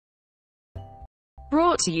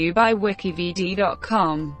Brought to you by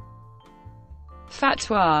WikiVidi.com.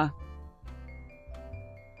 Fatwa.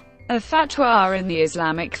 A fatwa in the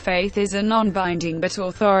Islamic faith is a non-binding but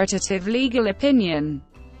authoritative legal opinion,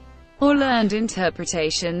 or learned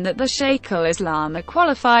interpretation that the Sheikhul Islam, a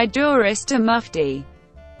qualified jurist or mufti,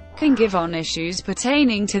 can give on issues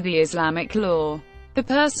pertaining to the Islamic law. The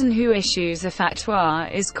person who issues a fatwa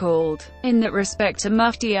is called, in that respect, a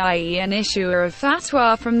mufti, i.e. an issuer of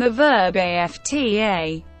fatwa from the verb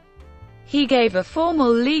aftā. He gave a formal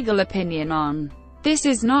legal opinion on. This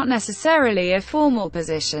is not necessarily a formal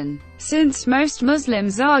position, since most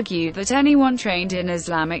Muslims argue that anyone trained in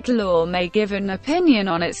Islamic law may give an opinion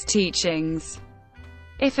on its teachings.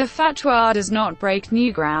 If a fatwa does not break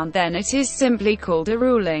new ground, then it is simply called a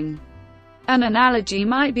ruling. An analogy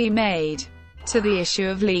might be made to the issue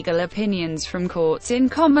of legal opinions from courts in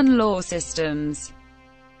common law systems.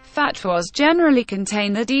 Fatwas generally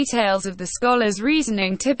contain the details of the scholar's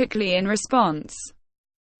reasoning, typically in response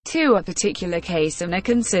to a particular case, and are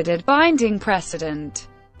considered binding precedent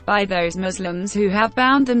by those Muslims who have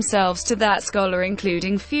bound themselves to that scholar,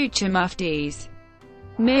 including future muftis.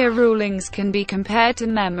 Mere rulings can be compared to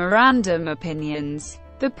memorandum opinions.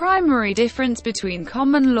 The primary difference between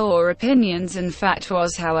common law opinions and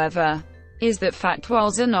fatwas, however, is that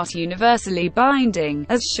fatwas are not universally binding,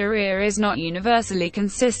 as Sharia is not universally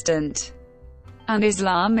consistent, and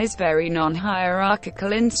Islam is very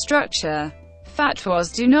non-hierarchical in structure.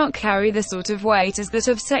 Fatwas do not carry the sort of weight as that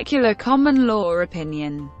of secular common law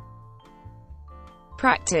opinion.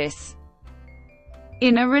 Practice.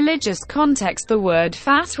 In a religious context, the word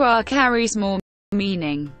fatwa carries more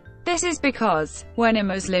meaning. This is because, when a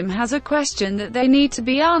Muslim has a question that they need to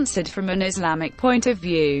be answered from an Islamic point of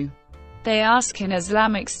view, they ask an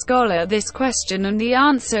Islamic scholar this question, and the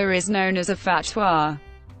answer is known as a fatwa.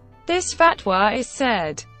 This fatwa is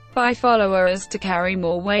said by followers to carry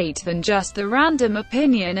more weight than just the random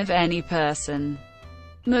opinion of any person.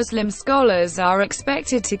 Muslim scholars are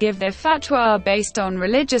expected to give their fatwa based on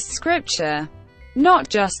religious scripture, not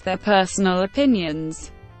just their personal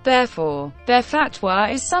opinions. Therefore, their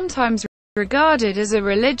fatwa is sometimes regarded as a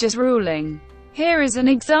religious ruling. Here is an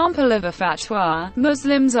example of a fatwa.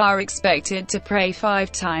 Muslims are expected to pray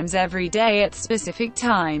 5 times every day at specific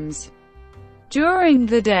times during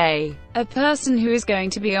the day. A person who is going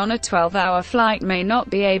to be on a 12-hour flight may not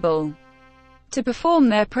be able to perform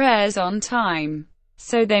their prayers on time,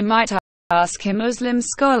 so they might ask a Muslim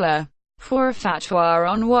scholar for a fatwa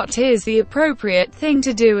on what is the appropriate thing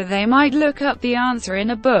to do, or they might look up the answer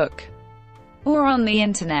in a book or on the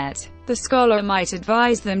internet. The scholar might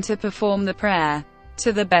advise them to perform the prayer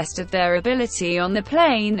to the best of their ability on the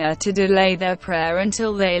plane, or to delay their prayer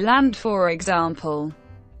until they land, for example,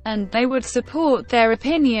 and they would support their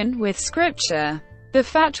opinion with scripture. The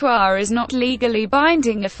fatwa is not legally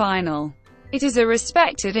binding or final. It is a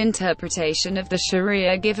respected interpretation of the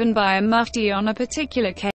Sharia given by a mufti on a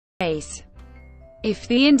particular case. If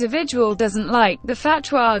the individual doesn't like the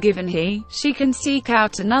fatwa given, she can seek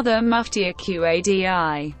out another mufti, a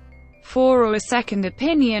qadi, for a second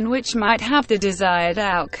opinion which might have the desired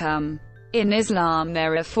outcome. In Islam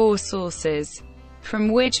there are 4 sources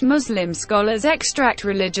from which Muslim scholars extract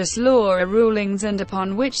religious law or rulings, and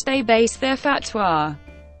upon which they base their fatwa.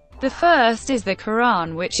 The first is the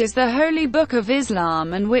Quran, which is the holy book of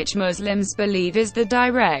Islam, and which Muslims believe is the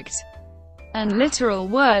direct and literal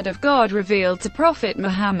word of God revealed to Prophet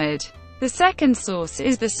Muhammad. The second source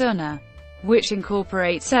is the Sunnah, which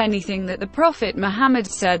incorporates anything that the Prophet Muhammad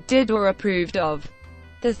said, did, or approved of.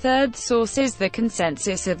 The third source is the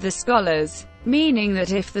consensus of the scholars, meaning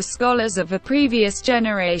that if the scholars of a previous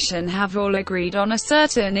generation have all agreed on a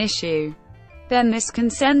certain issue, then this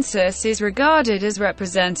consensus is regarded as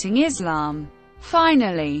representing Islam.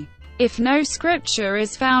 Finally, if no scripture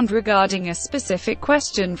is found regarding a specific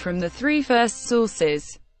question from the 3 first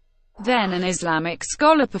sources, then an Islamic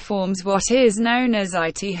scholar performs what is known as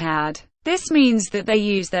ijtihad. This means that they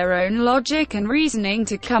use their own logic and reasoning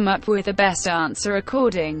to come up with the best answer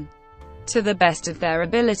according to the best of their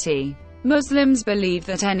ability. Muslims believe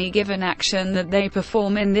that any given action that they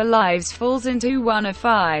perform in their lives falls into one of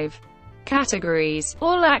 5 categories.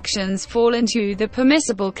 All actions fall into the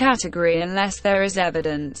permissible category unless there is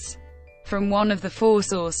evidence from one of the 4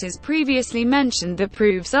 sources previously mentioned that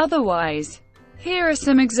proves otherwise. Here are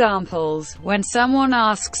some examples. When someone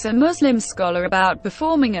asks a Muslim scholar about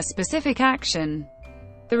performing a specific action,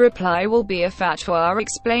 the reply will be a fatwa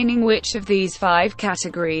explaining which of these 5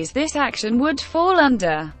 categories this action would fall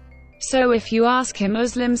under. So if you ask a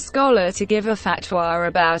Muslim scholar to give a fatwa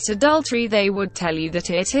about adultery, they would tell you that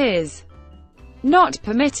it is not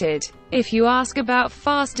permitted. If you ask about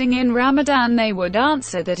fasting in Ramadan, they would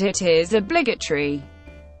answer that it is obligatory.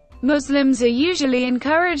 Muslims are usually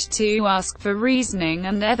encouraged to ask for reasoning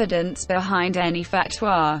and evidence behind any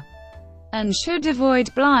fatwa, and should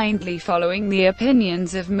avoid blindly following the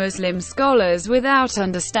opinions of Muslim scholars without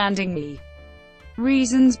understanding the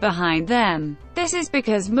reasons behind them. This is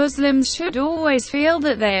because Muslims should always feel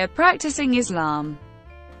that they are practicing Islam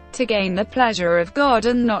to gain the pleasure of God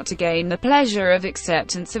and not to gain the pleasure of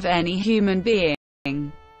acceptance of any human being.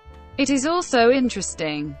 It is also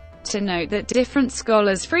interesting to note that different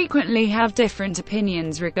scholars frequently have different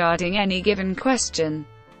opinions regarding any given question.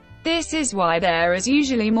 This is why there is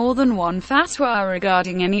usually more than one fatwa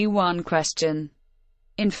regarding any one question.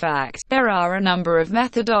 In fact, there are a number of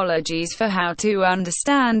methodologies for how to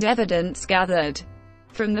understand evidence gathered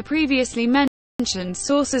from the previously mentioned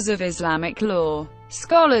sources of Islamic law.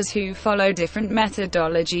 Scholars who follow different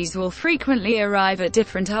methodologies will frequently arrive at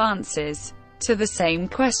different answers to the same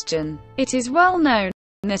question. It is well known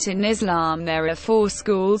that in Islam there are 4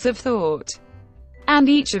 schools of thought, and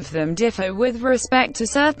each of them differ with respect to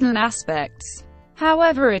certain aspects.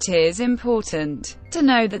 However, it is important to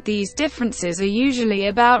know that these differences are usually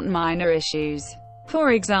about minor issues.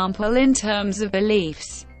 For example, in terms of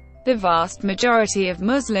beliefs, the vast majority of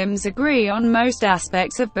Muslims agree on most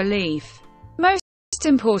aspects of belief. Most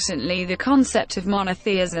importantly, the concept of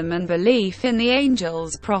monotheism and belief in the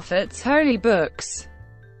angels, prophets, holy books,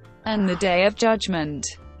 and the Day of Judgment.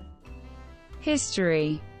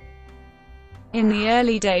 History. In the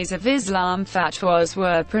early days of Islam, fatwas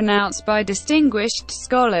were pronounced by distinguished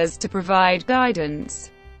scholars to provide guidance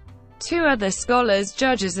to other scholars,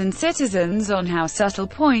 judges and citizens on how subtle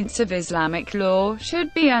points of Islamic law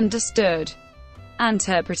should be understood,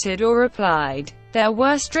 interpreted or applied. There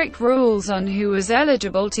were strict rules on who was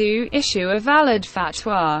eligible to issue a valid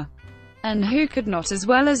fatwa, and who could not, as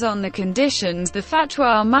well as on the conditions the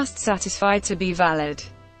fatwa must satisfy to be valid.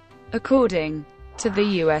 According to the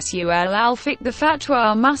Usul al-Fiqh, the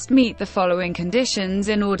fatwa must meet the following conditions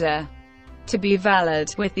in order to be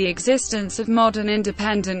valid: with the existence of modern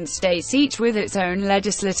independent states, each with its own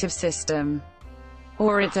legislative system,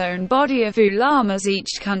 or its own body of ulamas.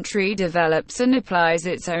 Each country develops and applies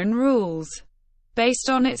its own rules, based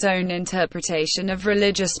on its own interpretation of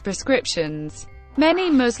religious prescriptions. Many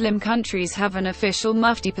Muslim countries have an official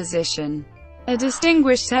mufti position. A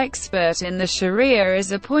distinguished expert in the Sharia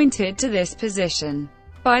is appointed to this position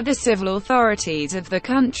by the civil authorities of the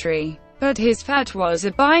country, but his fatwas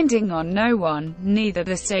are binding on no one, neither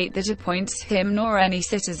the state that appoints him nor any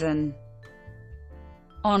citizen.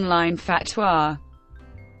 Online fatwa.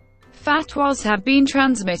 Fatwas have been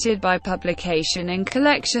transmitted by publication in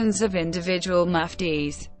collections of individual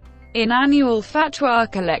muftis, in annual fatwa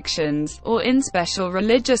collections, or in special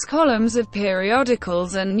religious columns of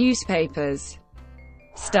periodicals and newspapers.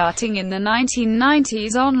 Starting in the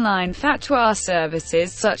 1990s, online fatwa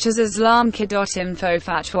services such as islamka.info,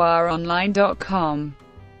 fatwaonline.com,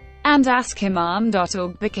 and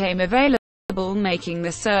askimam.org became available, making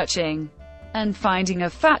the searching and finding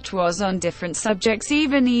of fatwas on different subjects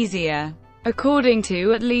even easier. According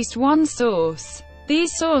to at least one source,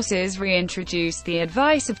 these sources reintroduced the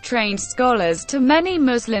advice of trained scholars to many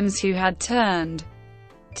Muslims who had turned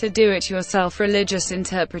to do-it-yourself religious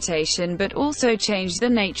interpretation, but also changed the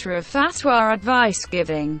nature of fatwa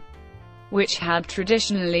advice-giving, which had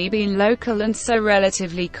traditionally been local and so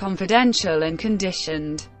relatively confidential and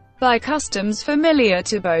conditioned by customs familiar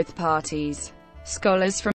to both parties.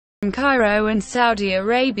 Scholars from Cairo and Saudi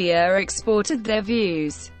Arabia exported their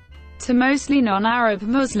views to mostly non-Arab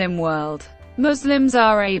Muslim world. Muslims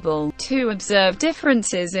are able to observe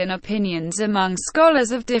differences in opinions among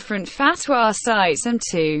scholars of different fatwa sites and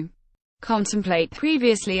to contemplate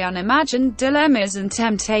previously unimagined dilemmas and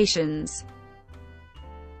temptations.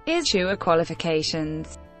 Issue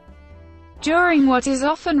qualifications. During what is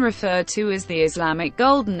often referred to as the Islamic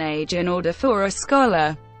Golden Age, in order for a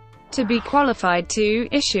scholar to be qualified to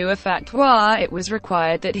issue a fatwa, it was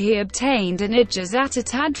required that he obtained an ijazat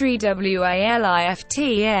tadri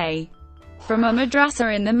walifta from a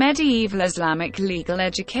madrasa in the medieval Islamic legal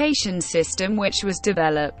education system, which was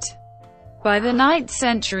developed by the 9th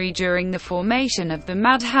century during the formation of the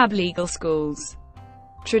madhab legal schools.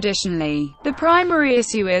 Traditionally, the primary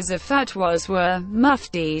issuers of fatwas were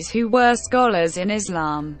muftis, who were scholars in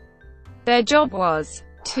Islam. Their job was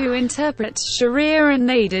to interpret Sharia, and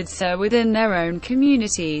they did so within their own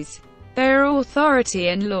communities. Their authority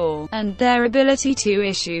in law, and their ability to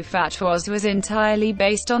issue fatwas was entirely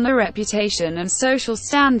based on their reputation and social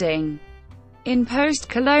standing. In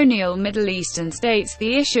post-colonial Middle Eastern states,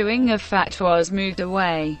 the issuing of fatwas moved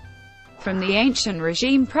away from the ancient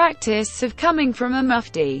regime practice of coming from a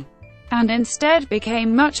mufti, and instead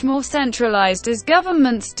became much more centralized as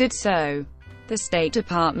governments did so. The State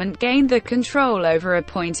Department gained the control over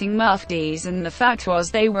appointing muftis and the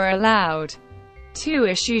fatwas they were allowed to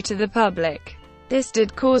issue to the public. This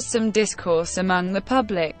did cause some discourse among the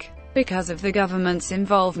public, because of the government's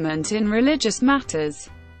involvement in religious matters.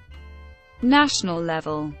 National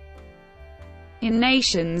level. In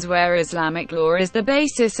nations where Islamic law is the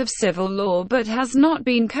basis of civil law but has not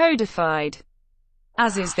been codified,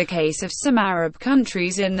 as is the case of some Arab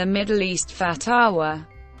countries in the Middle East, fatwa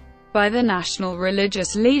by the national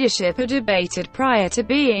religious leadership are debated prior to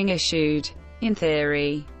being issued. In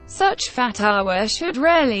theory, such fatwa should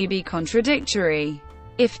rarely be contradictory.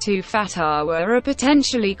 If two fatwa are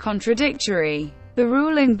potentially contradictory, the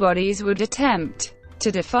ruling bodies would attempt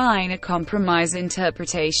to define a compromise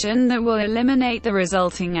interpretation that will eliminate the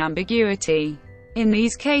resulting ambiguity. In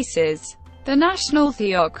these cases, the national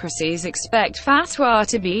theocracies expect fatwa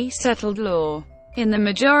to be settled law. In the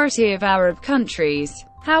majority of Arab countries,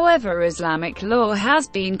 however, Islamic law has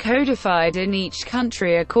been codified in each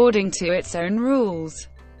country according to its own rules,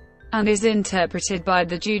 and is interpreted by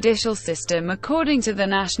the judicial system according to the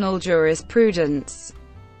national jurisprudence.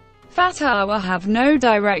 Fatwa have no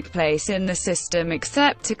direct place in the system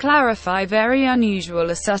except to clarify very unusual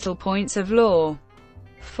or subtle points of law.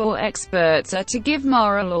 For experts are to give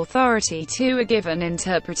moral authority to a given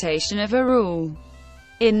interpretation of a rule.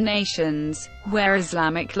 In nations where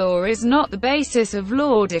Islamic law is not the basis of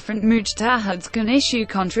law, different mujtahids can issue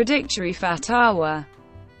contradictory fatwa.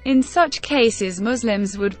 In such cases,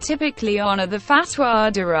 Muslims would typically honor the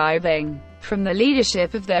fatwa deriving from the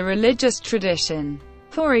leadership of their religious tradition.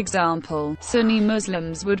 For example, Sunni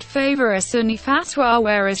Muslims would favor a Sunni fatwa,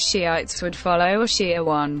 whereas Shiites would follow a Shia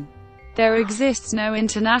one. There exists no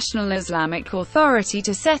international Islamic authority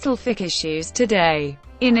to settle fiqh issues today.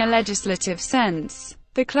 In a legislative sense,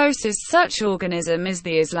 the closest such organism is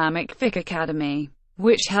the Islamic Fiqh Academy,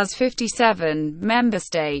 which has 57 member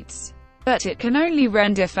states. But it can only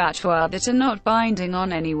render fatwa that are not binding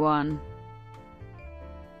on anyone.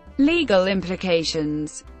 Legal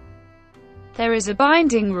implications. There is a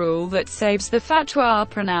binding rule that saves the fatwa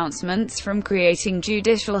pronouncements from creating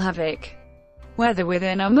judicial havoc. Whether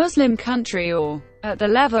within a Muslim country or at the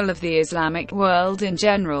level of the Islamic world in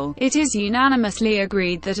general, it is unanimously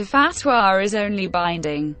agreed that a fatwa is only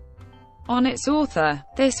binding on its author.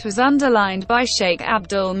 This was underlined by Sheikh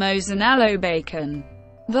Abdul Mohsen Al-Obaikan,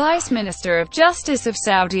 Vice Minister of Justice of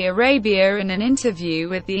Saudi Arabia, in an interview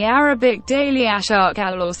with the Arabic daily Asharq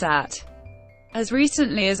al-Awsat, as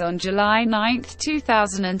recently as on July 9,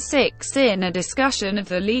 2006, in a discussion of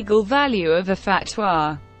the legal value of a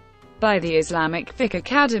fatwa by the Islamic Fiqh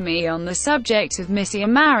Academy on the subject of misya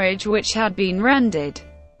marriage, which had been rendered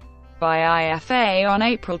by IFA on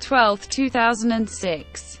April 12,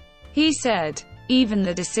 2006. He said, "Even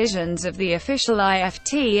the decisions of the official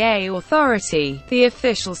IFTA authority, the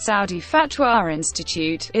official Saudi Fatwa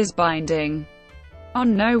Institute, is binding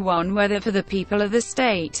on no one, whether for the people or the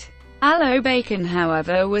state." Al-Obaikan,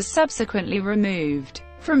 however, was subsequently removed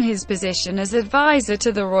from his position as advisor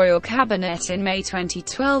to the Royal Cabinet in May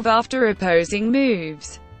 2012 after opposing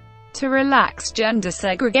moves to relax gender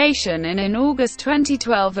segregation, and in August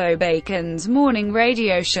 2012 Obaikan's morning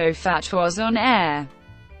radio show Fatwās on Air,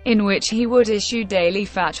 in which he would issue daily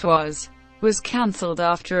fatwas, was cancelled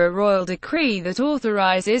after a royal decree that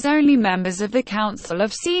authorizes only members of the Council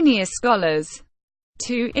of Senior Scholars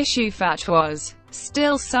to issue fatwas.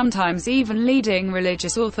 Still, sometimes even leading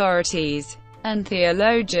religious authorities and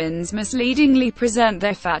theologians misleadingly present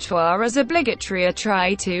their fatwa as obligatory or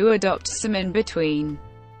try to adopt some in-between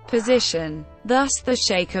position. Thus, the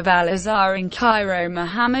Sheikh of Al-Azhar in Cairo,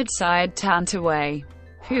 Muhammad Syed Tantaway,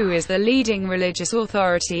 who is the leading religious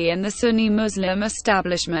authority in the Sunni Muslim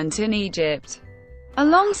establishment in Egypt,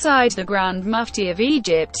 alongside the Grand Mufti of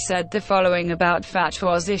Egypt, said the following about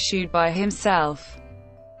fatwas issued by himself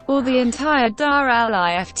or the entire Dar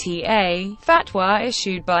al-Ifta: "Fatwa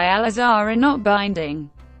issued by Al-Azhar are not binding.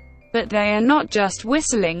 But they are not just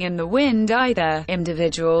whistling in the wind either.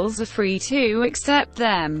 Individuals are free to accept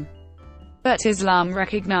them. But Islam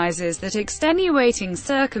recognizes that extenuating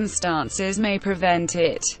circumstances may prevent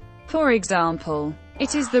it. For example,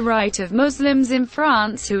 it is the right of Muslims in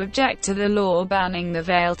France who object to the law banning the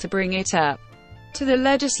veil to bring it up to the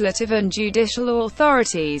legislative and judicial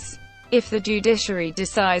authorities. If the judiciary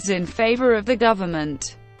decides in favor of the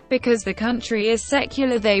government, because the country is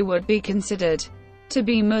secular, they would be considered to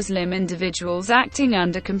be Muslim individuals acting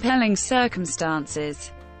under compelling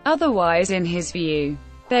circumstances. Otherwise, in his view,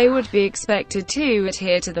 they would be expected to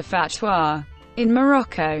adhere to the fatwa." In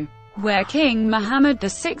Morocco, where King Muhammad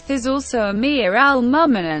VI is also Amir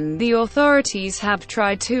al-Mu'minin. The authorities have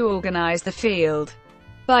tried to organize the field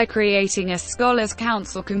by creating a scholars'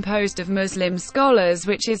 council composed of Muslim scholars,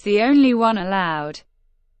 which is the only one allowed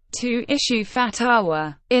to issue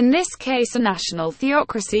fatwa. In this case, a national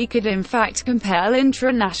theocracy could in fact compel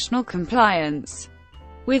intra-national compliance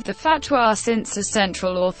with the fatwa, since a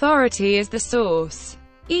central authority is the source.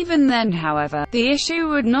 Even then, however, the issue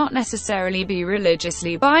would not necessarily be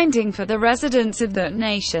religiously binding for the residents of that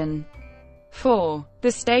nation. 4.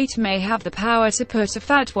 The state may have the power to put a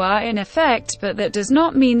fatwa in effect, but that does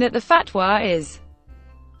not mean that the fatwa is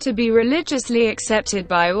to be religiously accepted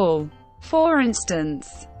by all. For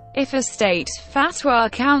instance, if a state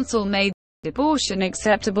fatwa council made abortion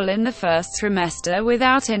acceptable in the first trimester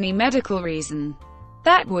without any medical reason,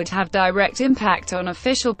 that would have direct impact on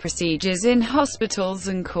official procedures in hospitals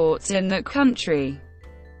and courts in that country.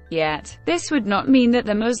 Yet, this would not mean that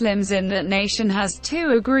the Muslims in that nation has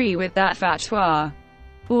to agree with that fatwa,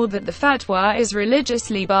 or that the fatwa is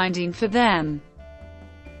religiously binding for them.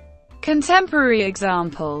 Contemporary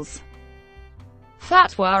examples.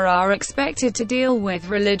 Fatwa are expected to deal with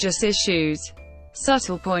religious issues.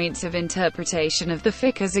 Subtle points of interpretation of the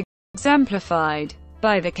fiqh as exemplified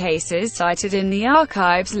by the cases cited in the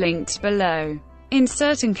archives linked below. In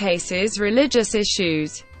certain cases, religious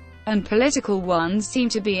issues and political ones seem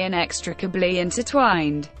to be inextricably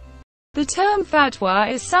intertwined. The term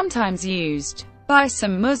fatwa is sometimes used by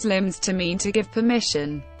some Muslims to mean to give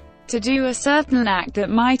permission to do a certain act that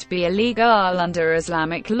might be illegal under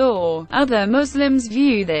Islamic law. Other Muslims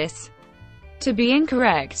view this to be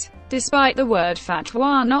incorrect. Despite the word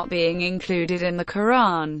fatwa not being included in the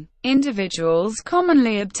Quran, individuals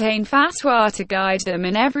commonly obtain fatwa to guide them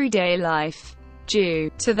in everyday life. Due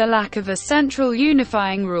to the lack of a central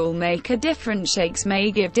unifying rule maker, different sheikhs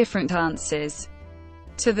may give different answers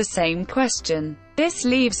to the same question. This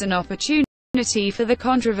leaves an opportunity for the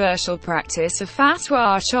controversial practice of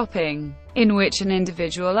fatwa shopping, in which an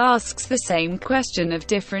individual asks the same question of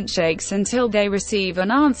different sheikhs until they receive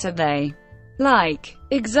an answer they like.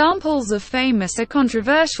 Examples of famous or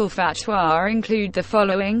controversial fatwa include the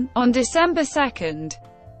following. On December 2,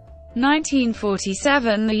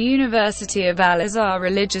 1947, the University of Al-Azhar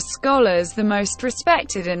religious scholars, the most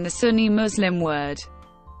respected in the Sunni Muslim world,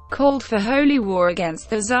 called for holy war against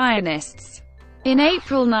the Zionists. In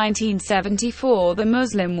April 1974, the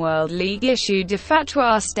Muslim World League issued a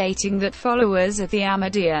fatwa stating that followers of the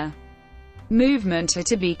Ahmadiyya movement are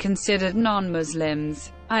to be considered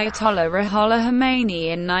non-Muslims. Ayatollah Ruhollah Khomeini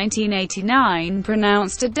in 1989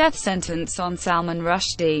 pronounced a death sentence on Salman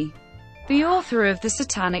Rushdie, the author of the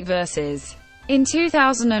Satanic Verses. In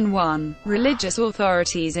 2001, religious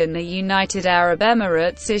authorities in the United Arab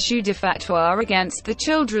Emirates issued a fatwa against the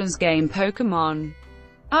children's game Pokémon,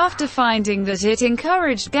 after finding that it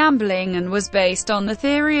encouraged gambling and was based on the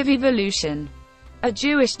theory of evolution, a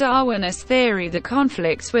Jewish Darwinist theory that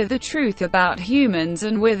conflicts with the truth about humans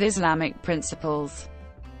and with Islamic principles.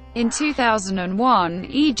 In 2001,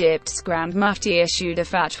 Egypt's Grand Mufti issued a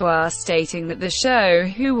fatwa stating that the show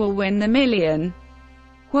Who Will Win the Million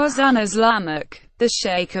was un-Islamic. The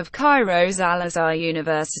Sheikh of Cairo's Al-Azhar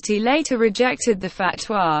University later rejected the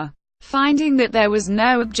fatwa, finding that there was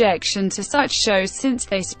no objection to such shows since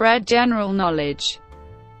they spread general knowledge.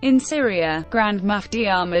 In Syria, Grand Mufti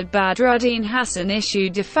Ahmad Badruddin Hassan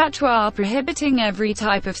issued a fatwa prohibiting every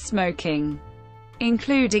type of smoking,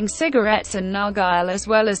 including cigarettes and nargile, as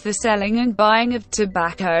well as the selling and buying of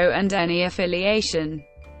tobacco and any affiliation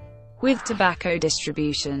with tobacco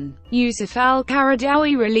distribution. Yusuf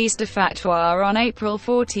al-Qaradawi released a fatwa on April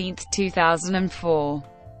 14, 2004,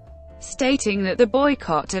 stating that the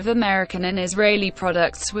boycott of American and Israeli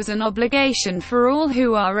products was an obligation for all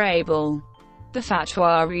who are able. The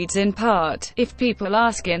fatwa reads in part, "If people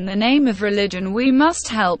ask in the name of religion, we must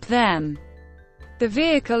help them. The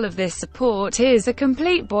vehicle of this support is a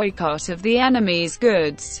complete boycott of the enemy's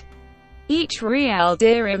goods. Each rial,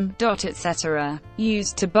 dirham, etc.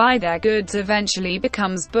 used to buy their goods eventually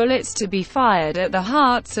becomes bullets to be fired at the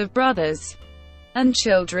hearts of brothers and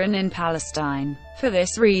children in Palestine. For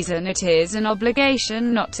this reason it is an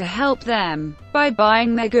obligation not to help them by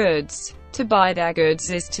buying their goods. To buy their goods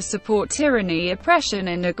is to support tyranny, oppression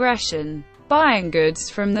and aggression. Buying goods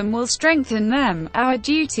from them will strengthen them. Our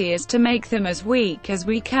duty is to make them as weak as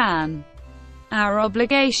we can. Our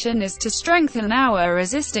obligation is to strengthen our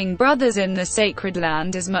resisting brothers in the sacred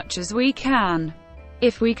land as much as we can.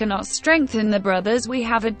 If we cannot strengthen the brothers, we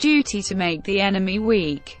have a duty to make the enemy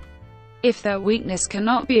weak. If their weakness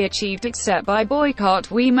cannot be achieved except by boycott,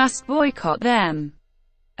 we must boycott them.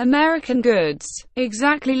 American goods,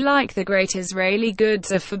 exactly like the great Israeli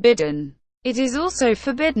goods, are forbidden. It is also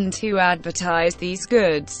forbidden to advertise these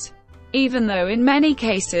goods, even though in many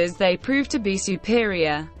cases they prove to be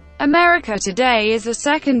superior. America today is a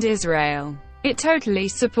second Israel. It totally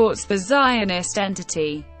supports the Zionist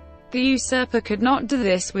entity. The usurper could not do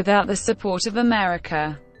this without the support of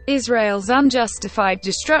America. Israel's unjustified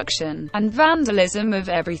destruction and vandalism of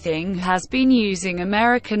everything has been using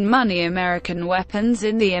American money, American weapons,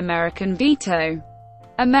 in the American veto.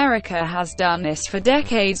 America has done this for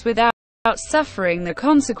decades without suffering the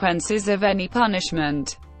consequences of any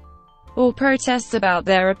punishment or protests about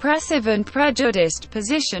their oppressive and prejudiced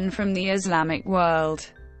position from the Islamic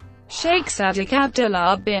world. Sheikh Sadiq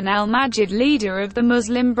Abdullah bin al-Majid, leader of the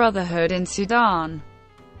Muslim Brotherhood in Sudan,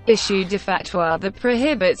 issued a fatwa that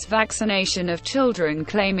prohibits vaccination of children,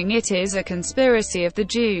 claiming it is a conspiracy of the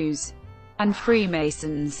Jews and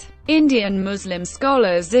Freemasons. Indian Muslim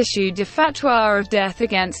scholars issued a fatwa of death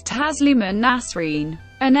against Taslima Nasreen,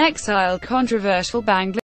 an exiled controversial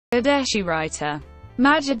Bangladeshi writer.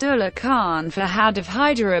 Majidullah Khan Fahad of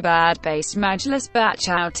Hyderabad-based Majlis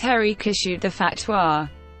Bachao Tehreek issued the fatwa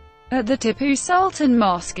at the Tipu Sultan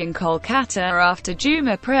Mosque in Kolkata after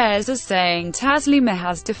Jummah prayers, as saying Taslima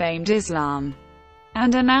has defamed Islam,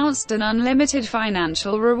 and announced an unlimited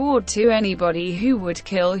financial reward to anybody who would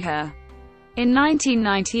kill her. In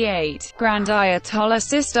 1998, Grand Ayatollah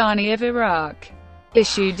Sistani of Iraq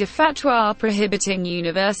issued a fatwa prohibiting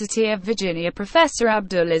University of Virginia professor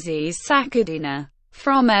Abdulaziz Sakadina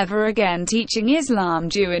from ever again teaching Islam,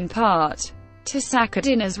 due in part to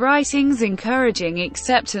Sakadina's writings encouraging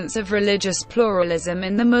acceptance of religious pluralism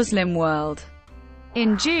in the Muslim world.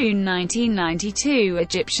 In June 1992,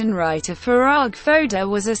 Egyptian writer Farag Foda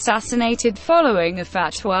was assassinated following a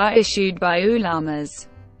fatwa issued by ulamas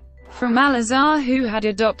from Al-Azhar who had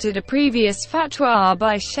adopted a previous fatwa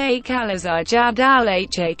by Sheikh Al-Azhar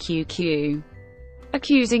al-Haqq,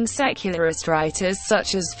 accusing secularist writers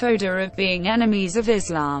such as Foda of being enemies of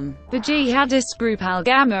Islam. The jihadist group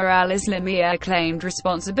Al-Gamma al-Islamiyya claimed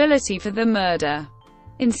responsibility for the murder.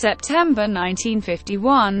 In September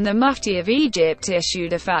 1951, the Mufti of Egypt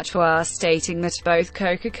issued a fatwa stating that both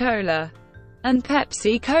Coca-Cola and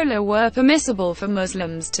Pepsi-Cola were permissible for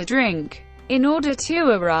Muslims to drink. In order to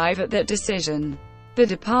arrive at that decision, the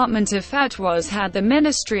Department of Fatwas had the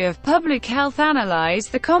Ministry of Public Health analyze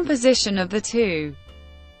the composition of the two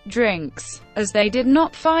drinks, as they did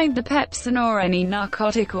not find the pepsin or any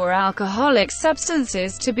narcotic or alcoholic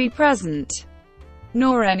substances to be present,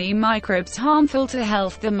 nor any microbes harmful to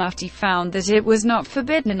health. The Mufti found that it was not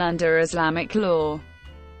forbidden under Islamic law.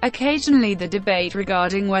 Occasionally the debate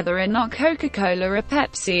regarding whether or not Coca-Cola or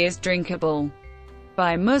Pepsi is drinkable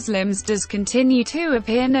by Muslims does continue to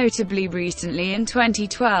appear, notably recently in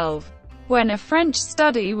 2012, when a French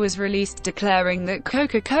study was released declaring that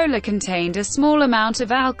Coca-Cola contained a small amount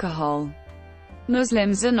of alcohol.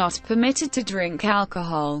 Muslims are not permitted to drink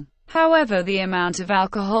alcohol. However, the amount of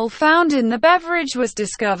alcohol found in the beverage was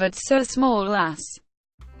discovered so small as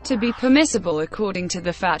to be permissible according to the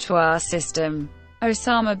fatwa system.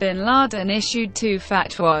 Osama bin Laden issued 2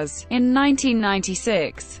 fatwas, in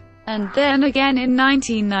 1996, and then again in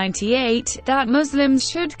 1998, that Muslims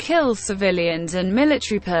should kill civilians and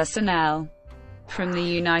military personnel from the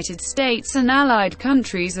United States and allied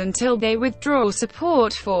countries until they withdraw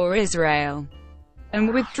support for Israel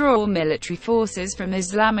and withdraw military forces from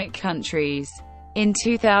Islamic countries. In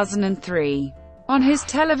 2003, on his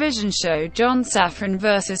television show John Safran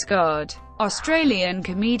vs. God, Australian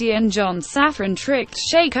comedian John Safran tricked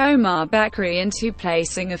Sheikh Omar Bakri into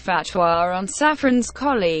placing a fatwa on Safran's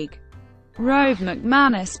colleague, Rove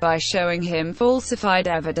McManus, by showing him falsified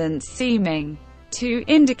evidence seeming to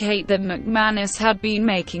indicate that McManus had been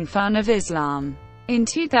making fun of Islam. In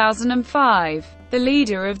 2005, the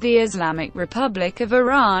leader of the Islamic Republic of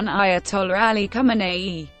Iran, Ayatollah Ali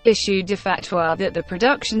Khamenei, issued a fatwa that the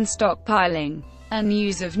production, stockpiling, and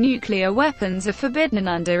use of nuclear weapons are forbidden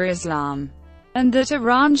under Islam, and that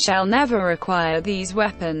Iran shall never acquire these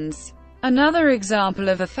weapons. Another example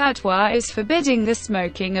of a fatwa is forbidding the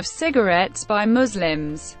smoking of cigarettes by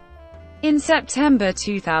Muslims. In September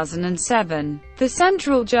 2007, the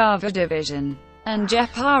Central Java Division and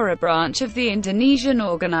Jepara branch of the Indonesian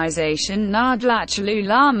organization Nahdlatul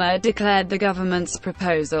Ulama declared the government's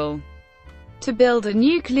proposal to build a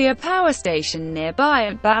nuclear power station nearby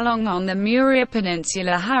at Balong on the Muria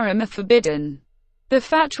Peninsula Haram forbidden. The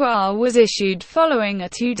fatwa was issued following a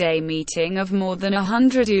 2-day meeting of more than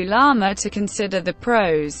 100 ulama to consider the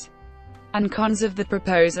pros and cons of the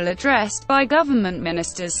proposal, addressed by government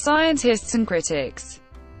ministers, scientists and critics.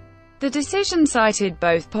 The decision cited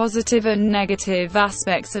both positive and negative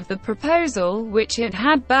aspects of the proposal, which it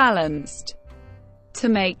had balanced to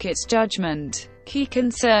make its judgment. Key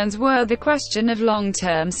concerns were the question of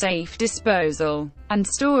long-term safe disposal and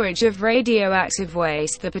storage of radioactive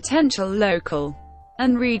waste, the potential local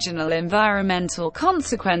and regional environmental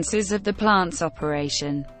consequences of the plant's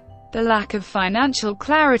operation, the lack of financial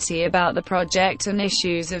clarity about the project, and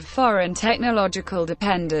issues of foreign technological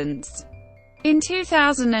dependence. In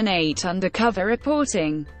 2008, undercover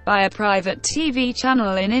reporting by a private TV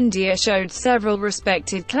channel in India showed several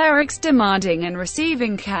respected clerics demanding and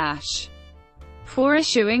receiving cash for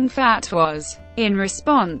issuing fatwas. In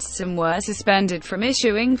response, some were suspended from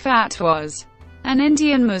issuing fatwas, and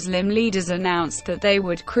Indian Muslim leaders announced that they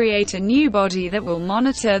would create a new body that will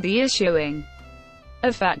monitor the issuing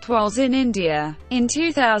of fatwas in India. In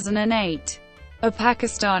 2008, a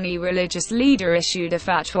Pakistani religious leader issued a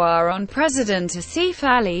fatwa on President Asif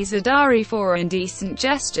Ali Zardari for indecent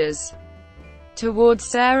gestures towards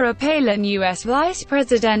Sarah Palin, U.S. vice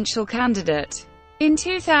presidential candidate. In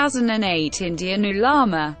 2008, Indian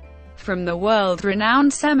ulama from the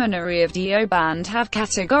world-renowned seminary of Deoband have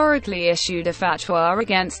categorically issued a fatwa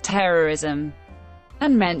against terrorism,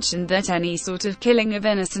 and mentioned that any sort of killing of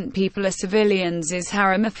innocent people or civilians is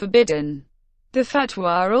haram or forbidden. The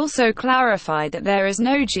fatwa also clarified that there is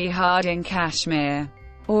no jihad in Kashmir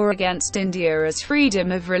or against India, as freedom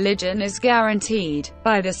of religion is guaranteed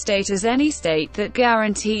by the state, as any state that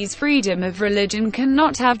guarantees freedom of religion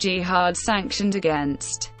cannot have jihad sanctioned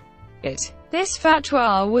against it. This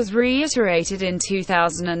fatwa was reiterated in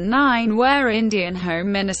 2009, where Indian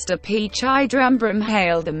Home Minister P. Chidambaram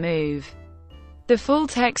hailed the move. The full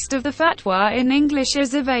text of the fatwa in English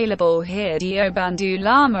is available here. Deoband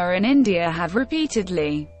ulama in India have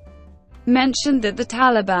repeatedly mentioned that the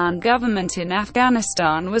Taliban government in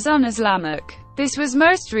Afghanistan was un-Islamic. This was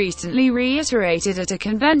most recently reiterated at a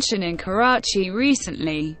convention in Karachi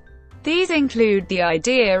recently. These include the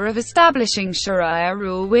idea of establishing Sharia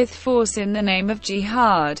rule with force in the name of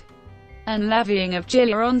jihad, and levying of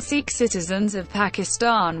jizya on Sikh citizens of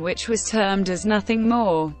Pakistan, which was termed as nothing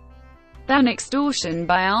more than extortion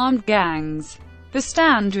by armed gangs. The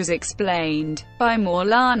stand was explained by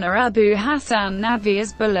Maulana Abu Hassan Naqvi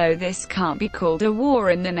as below: this can't be called a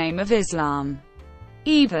war in the name of Islam,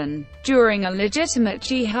 even during a legitimate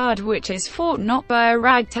jihad which is fought not by a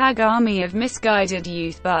ragtag army of misguided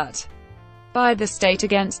youth but by the state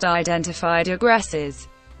against identified aggressors.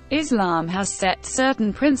 Islam has set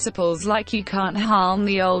certain principles, like you can't harm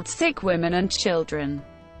the old, sick, women and children.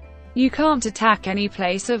 You can't attack any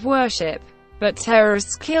place of worship. But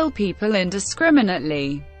terrorists kill people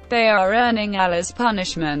indiscriminately. They are earning Allah's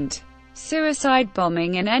punishment. Suicide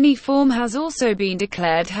bombing in any form has also been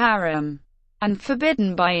declared haram and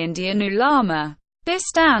forbidden by Indian ulama. This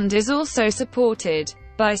stand is also supported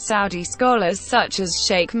by Saudi scholars such as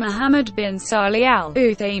Sheikh Mohammed bin Salih Al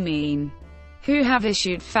Uthaymeen, who have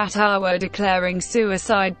issued fatwa declaring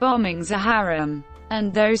suicide bombings a haram,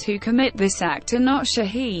 and those who commit this act are not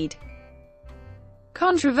shaheed.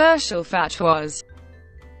 Controversial fatwas.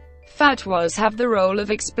 Fatwas have the role of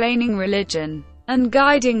explaining religion and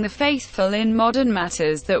guiding the faithful in modern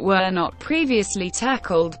matters that were not previously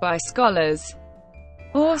tackled by scholars,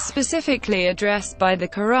 or specifically addressed by the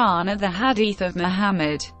Quran or the Hadith of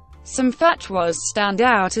Muhammad. Some fatwas stand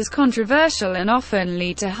out as controversial and often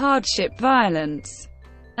lead to hardship, violence,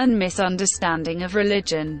 and misunderstanding of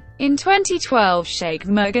religion. In 2012, Sheikh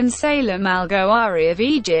Mughal Salam al-Gawhari of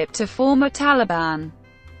Egypt, a former Taliban,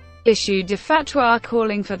 issued a fatwa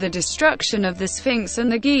calling for the destruction of the Sphinx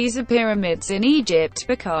and the Giza pyramids in Egypt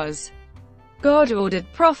because God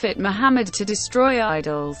ordered Prophet Muhammad to destroy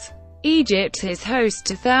idols. Egypt is host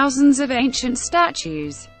to thousands of ancient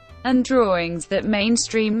statues and drawings that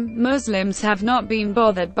mainstream Muslims have not been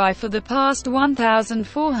bothered by for the past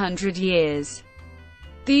 1,400 years.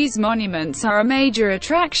 These monuments are a major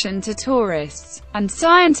attraction to tourists and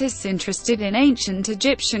scientists interested in ancient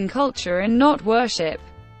Egyptian culture and not worship.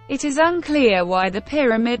 It is unclear why the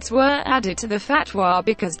pyramids were added to the fatwa,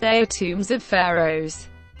 because they are tombs of pharaohs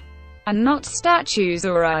and not statues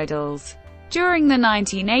or idols. During the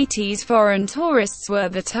 1980s, foreign tourists were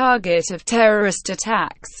the target of terrorist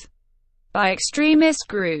attacks by extremist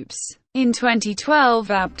groups. In 2012,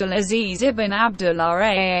 Abdulaziz ibn Abdullah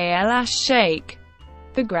al-Sheikh,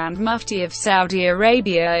 the Grand Mufti of Saudi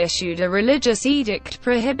Arabia, issued a religious edict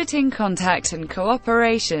prohibiting contact and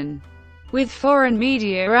cooperation with foreign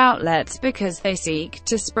media outlets because they seek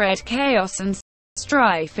to spread chaos and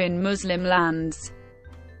strife in Muslim lands.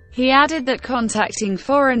 He added that contacting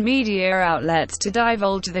foreign media outlets to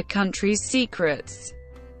divulge the country's secrets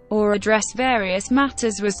or address various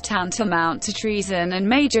matters was tantamount to treason and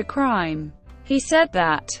major crime. He said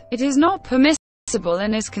that it is not permissible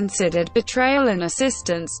and is considered betrayal and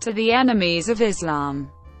assistance to the enemies of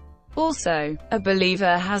Islam. Also, a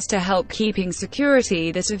believer has to help keeping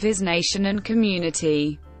security that of his nation and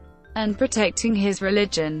community, and protecting his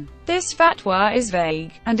religion. This fatwa is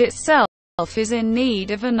vague, and itself is in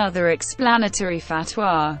need of another explanatory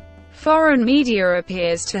fatwa. Foreign media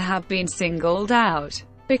appears to have been singled out,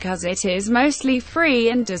 because it is mostly free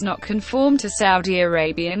and does not conform to Saudi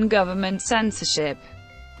Arabian government censorship.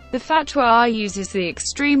 The fatwa uses the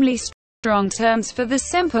extremely strong terms for the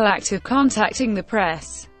simple act of contacting the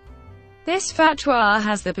press. This fatwa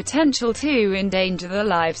has the potential to endanger the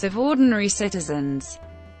lives of ordinary citizens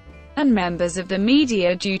and members of the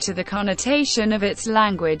media due to the connotation of its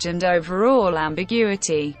language and overall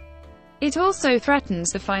ambiguity. It also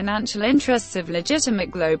threatens the financial interests of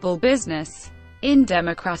legitimate global business. In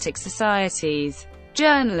democratic societies,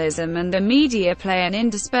 journalism and the media play an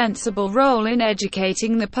indispensable role in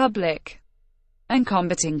educating the public and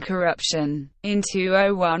combating corruption. In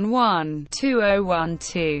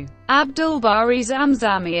 2011-2012, Abdul Bari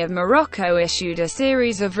Zamzami of Morocco issued a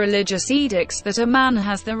series of religious edicts that a man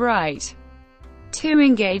has the right to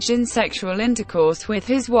engage in sexual intercourse with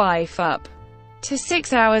his wife up to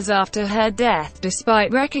 6 hours after her death,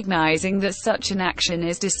 despite recognizing that such an action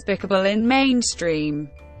is despicable in mainstream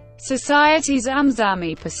society.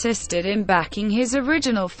 Zamzami persisted in backing his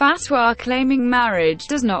original fatwa, claiming marriage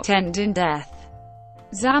does not end in death.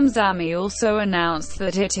 Zamzami also announced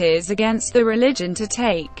that it is against the religion to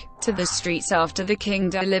take to the streets after the king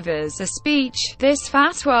delivers a speech. This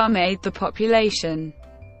fatwa made the population,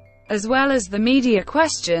 as well as the media,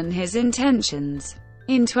 question his intentions.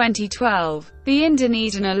 In 2012, the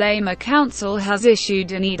Indonesian Ulama Council has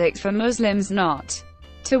issued an edict for Muslims not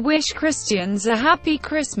to wish Christians a happy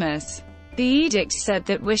Christmas. The edict said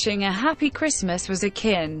that wishing a happy Christmas was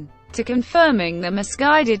akin to confirming the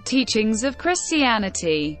misguided teachings of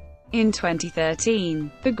Christianity. In 2013,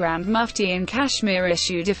 the Grand Mufti in Kashmir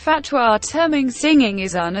issued a fatwa terming singing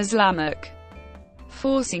is un-Islamic,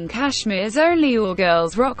 forcing Kashmir's only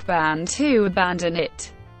all-girls rock band to abandon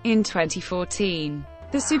it. In 2014,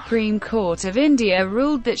 the Supreme Court of India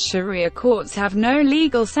ruled that Sharia courts have no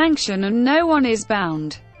legal sanction and no one is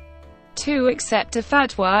bound to accept a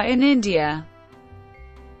fatwa in India.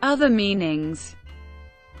 Other meanings.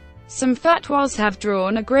 Some fatwas have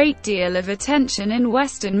drawn a great deal of attention in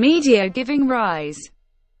Western media, giving rise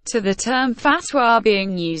to the term fatwa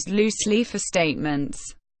being used loosely for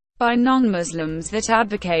statements by non-Muslims that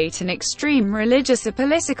advocate an extreme religious or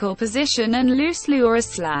political position, and loosely or as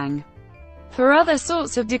slang for other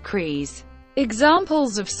sorts of decrees.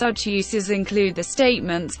 Examples of such uses include the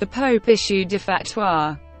statements "the Pope issued a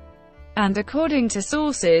fatwa," and according to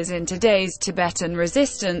sources in today's Tibetan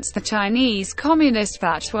resistance, the Chinese Communist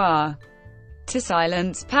fatwa to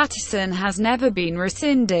silence Patterson has never been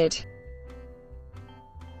rescinded.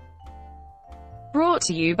 Brought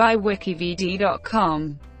to you by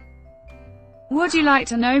WikiVidi.com. Would you like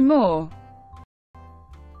to know more?